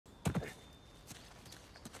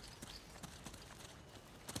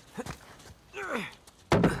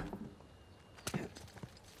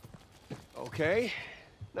Okay.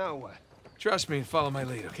 Now what? Trust me and follow my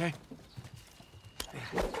lead, okay?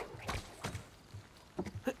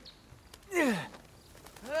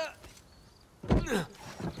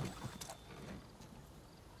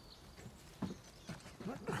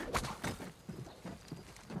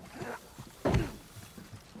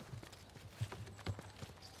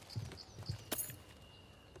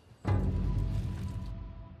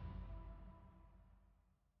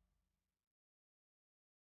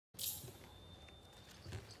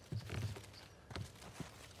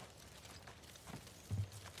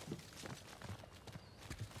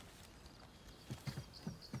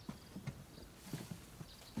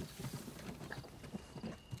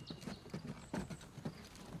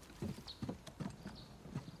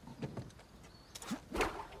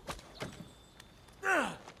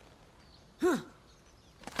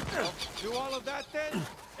 Do all of that then?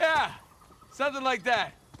 Yeah, something like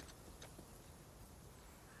that.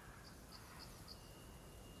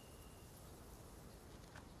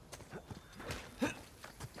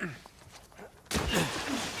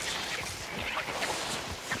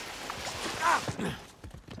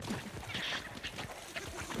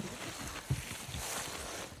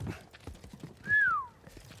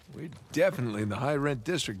 We're definitely in the high-rent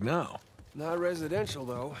district now. Not residential,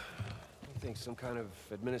 though. You think some kind of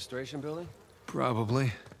administration building?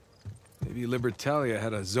 Probably. Maybe Libertalia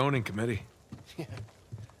had a zoning committee. Yeah.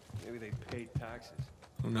 Maybe they paid taxes.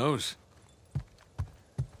 Who knows?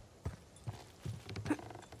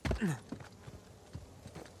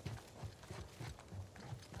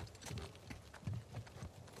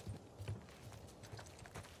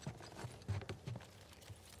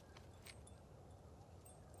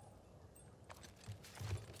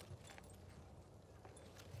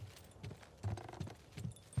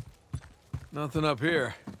 Nothing up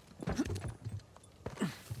here.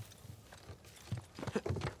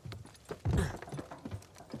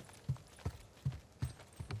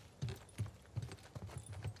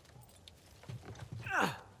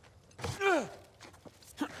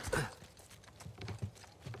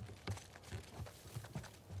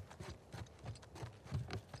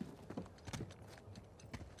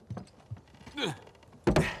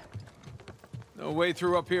 No way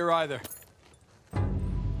through up here either.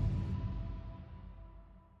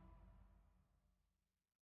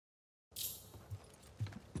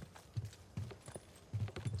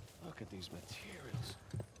 Look at these materials.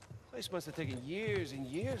 Place must have taken years and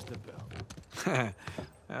years to build.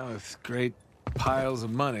 Now with great piles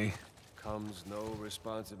of money. Comes no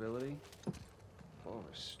responsibility? Or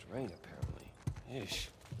restraint, apparently. Ish.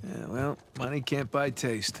 Yeah, well, money can't buy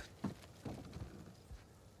taste.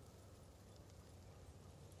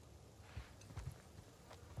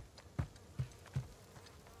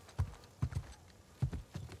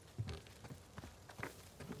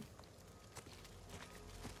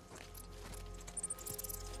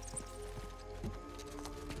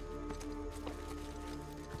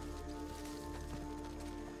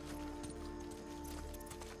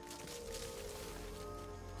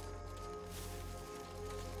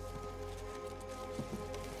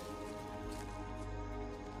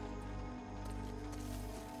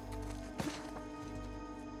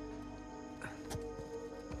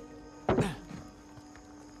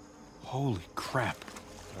 Holy crap.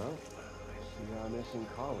 Well, I see our missing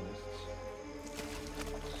colonists.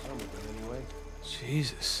 Some of them, anyway.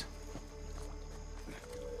 Jesus.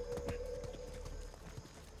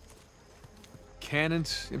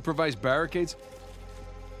 Cannons, improvised barricades?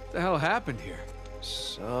 What the hell happened here?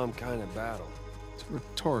 Some kind of battle. It's a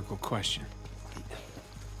rhetorical question.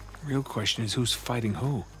 The real question is who's fighting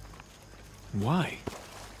who? And why?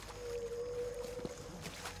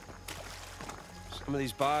 Some of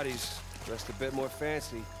these bodies, dressed a bit more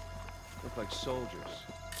fancy, look like soldiers.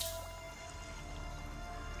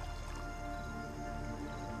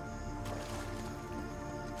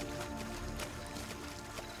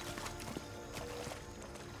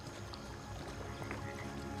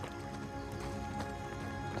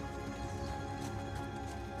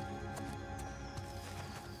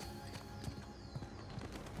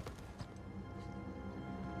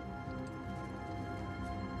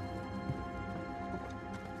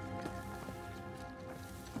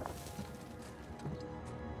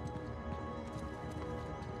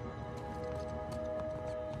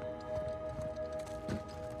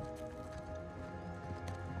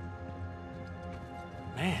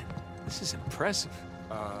 Man, this is impressive.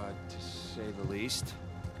 To say the least.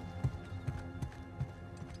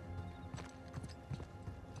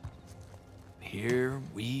 Here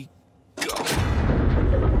we go.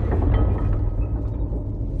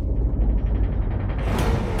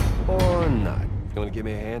 Or not. You wanna give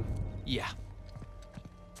me a hand? Yeah,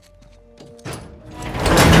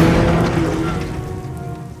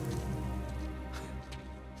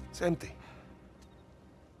 It's empty.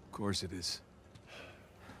 Of course it is.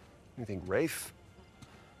 Anything Rafe?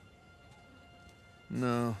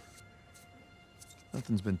 No.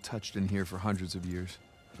 Nothing's been touched in here for hundreds of years.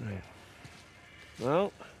 Right.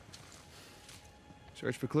 Well,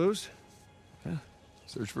 search for clues? Yeah,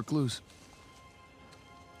 search for clues.